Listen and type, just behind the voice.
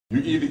You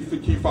can either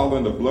keep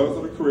following the Bloods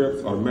of the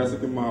Crips or the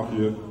Mexican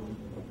Mafia,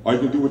 or you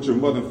can do what your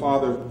mother and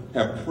father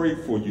have prayed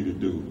for you to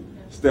do.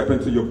 Step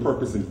into your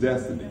purpose and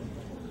destiny.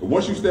 And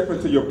once you step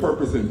into your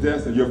purpose and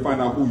destiny, you'll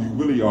find out who you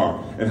really are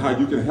and how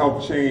you can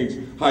help change,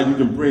 how you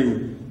can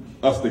bring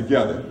us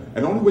together.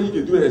 And the only way you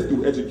can do that is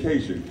through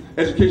education.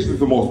 Education is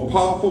the most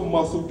powerful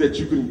muscle that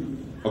you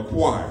can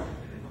acquire.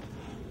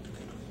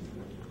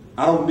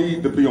 I don't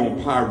need to be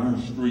on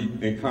Pyru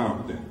Street in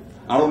Compton.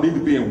 I don't need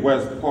to be in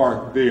West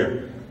Park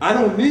there. I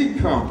don't need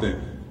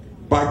Compton.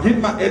 By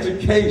getting my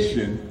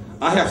education,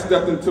 I have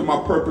stepped into my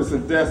purpose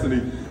and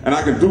destiny, and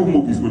I can do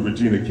movies with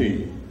Regina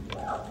KIng.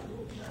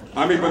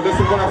 I mean, but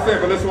listen to what I'm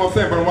saying, but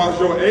when I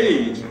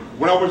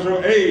was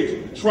your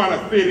age, trying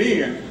to fit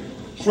in,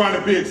 trying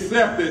to be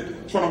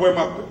accepted, trying to wear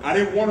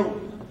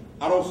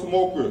I don't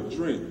smoke or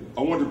drink.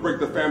 I wanted to break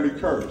the family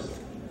curse.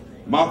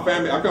 My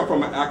family, I come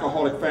from an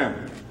alcoholic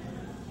family.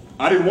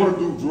 I didn't want to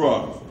do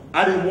drugs.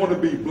 I didn't want to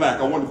be black.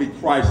 I wanted to be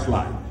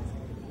Christ-like.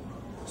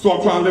 So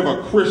I'm trying to live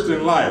a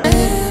Christian life.